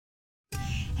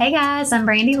Hey guys, I'm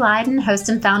Brandy Lyden, host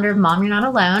and founder of Mom You're Not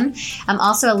Alone. I'm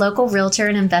also a local realtor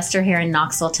and investor here in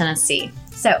Knoxville, Tennessee.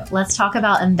 So let's talk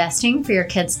about investing for your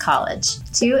kids' college.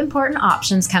 Two important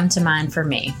options come to mind for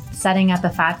me: setting up a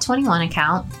 521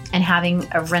 account and having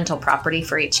a rental property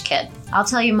for each kid. I'll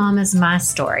tell you, mamas, my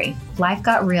story. Life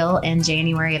got real in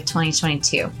January of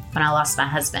 2022 when I lost my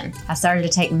husband. I started to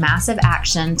take massive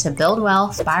action to build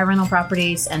wealth, buy rental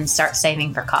properties, and start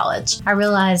saving for college. I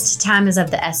realized time is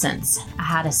of the essence. I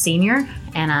had a senior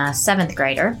and a seventh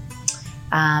grader,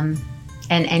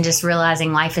 and just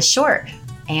realizing life is short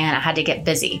and I had to get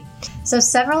busy. So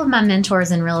several of my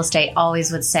mentors in real estate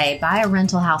always would say, buy a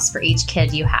rental house for each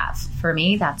kid you have. For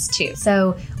me, that's 2.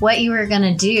 So what you are going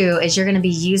to do is you're going to be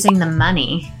using the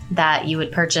money that you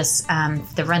would purchase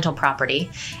the rental property,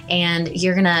 and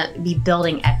you're going to be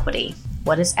building equity.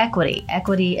 What is equity?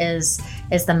 Equity is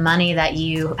the money that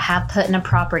you have put in a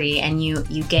property and you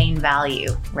gain value,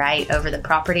 right, over the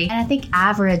property. And I think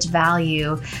average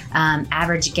value,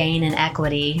 average gain in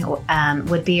equity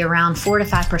would be around 4 to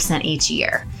 5% each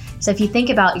year. So if you think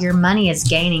about, your money is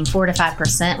gaining 4 to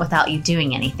 5% without you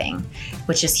doing anything,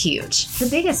 which is huge. The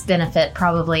biggest benefit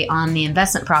probably on the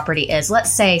investment property is,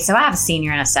 let's say, so I have a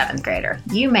senior and a 7th grader.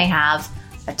 You may have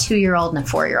a 2-year-old and a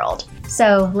 4-year-old.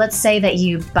 So let's say that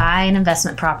you buy an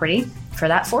investment property for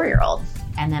that 4-year-old.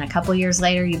 And then a couple years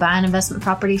later, you buy an investment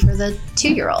property for the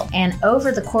 2-year-old. And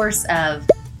over the course of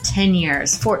 10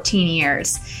 years, 14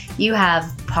 years, you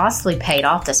have possibly paid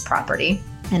off this property.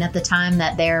 And at the time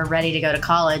that they're ready to go to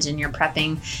college and you're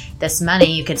prepping this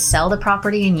money, you could sell the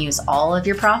property and use all of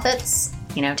your profits,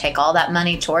 take all that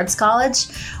money towards college,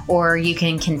 or you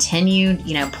can continue,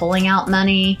 pulling out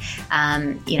money,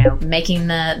 making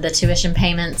the tuition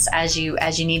payments as you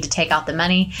need to take out the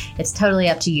money. It's totally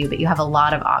up to you, but you have a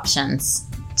lot of options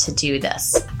to do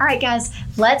this. All right, guys,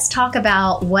 let's talk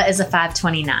about what is a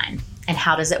 529 and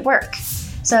how does it work.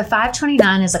 So a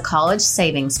 529 is a college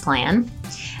savings plan.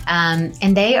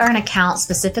 And they are an account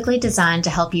specifically designed to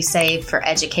help you save for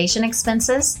education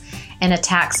expenses in a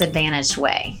tax-advantaged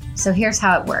way. So here's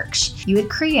how it works. You would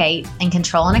create and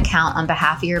control an account on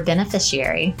behalf of your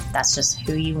beneficiary. That's just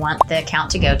who you want the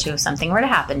account to go to if something were to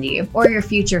happen to you, or your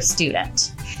future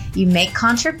student. You make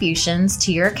contributions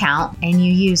to your account and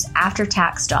you use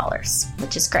after-tax dollars,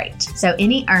 which is great. So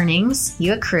any earnings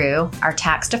you accrue are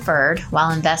tax deferred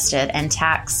while invested and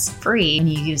tax free when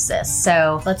you use this.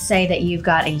 So let's say that you've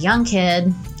got a young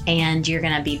kid and you're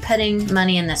going to be putting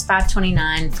money in this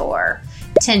 529 for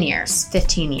 10 years,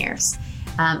 15 years.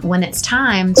 When it's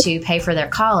time to pay for their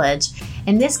college,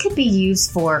 and this could be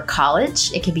used for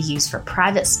college, it could be used for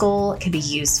private school, it could be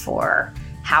used for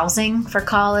housing for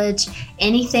college,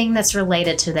 anything that's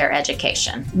related to their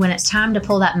education. When it's time to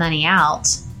pull that money out,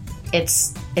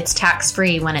 it's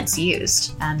tax-free when it's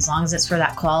used, as long as it's for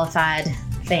that qualified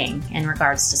thing in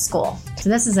regards to school. So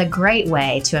this is a great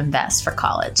way to invest for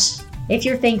college. If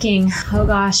you're thinking, oh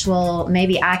gosh, well,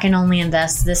 maybe I can only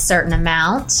invest this certain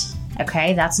amount,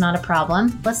 okay, that's not a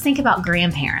problem. Let's think about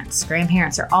grandparents.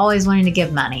 Grandparents are always wanting to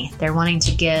give money. They're wanting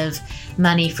to give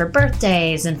money for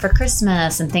birthdays and for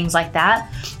Christmas and things like that.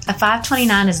 A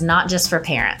 529 is not just for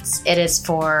parents. It is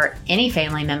for any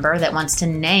family member that wants to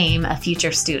name a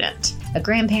future student. A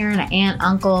grandparent, an aunt,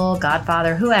 uncle,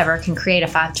 godfather, whoever can create a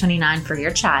 529 for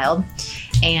your child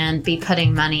and be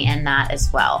putting money in that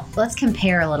as well. Let's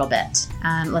compare a little bit.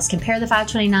 Let's compare the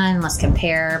 529. Let's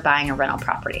compare buying a rental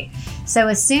property. So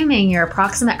assuming your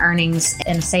approximate earnings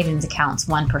in a savings account is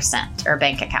 1% or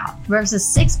bank account versus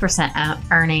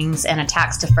 6% earnings in a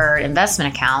tax-deferred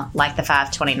investment account like the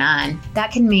 529,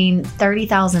 that can mean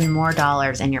 $30,000 more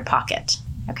in your pocket.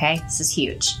 Okay, this is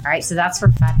huge. All right, so that's for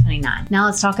 529. Now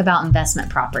let's talk about investment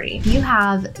property. You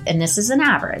have, and this is an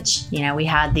average, we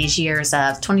had these years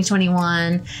of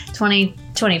 2020 to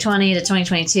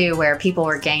 2022 where people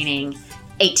were gaining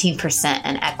 18%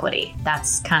 in equity.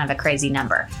 That's kind of a crazy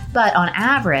number. But on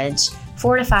average,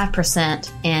 4 to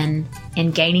 5%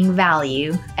 in gaining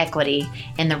value, equity,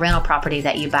 in the rental property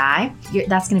that you buy,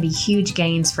 that's going to be huge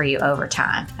gains for you over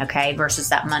time, okay, versus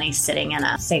that money sitting in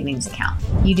a savings account.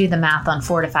 You do the math on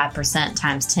 4 to 5%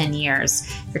 times 10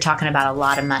 years, you're talking about a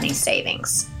lot of money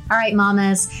savings. All right,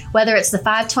 mamas, whether it's the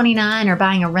 529 or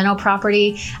buying a rental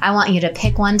property, I want you to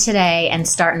pick one today and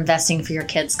start investing for your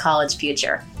kids' college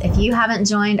future. If you haven't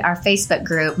joined our Facebook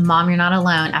group, Mom You're Not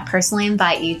Alone, I personally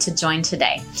invite you to join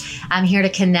today. I'm here to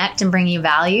connect and bring you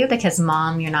value because,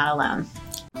 Mom, you're not alone.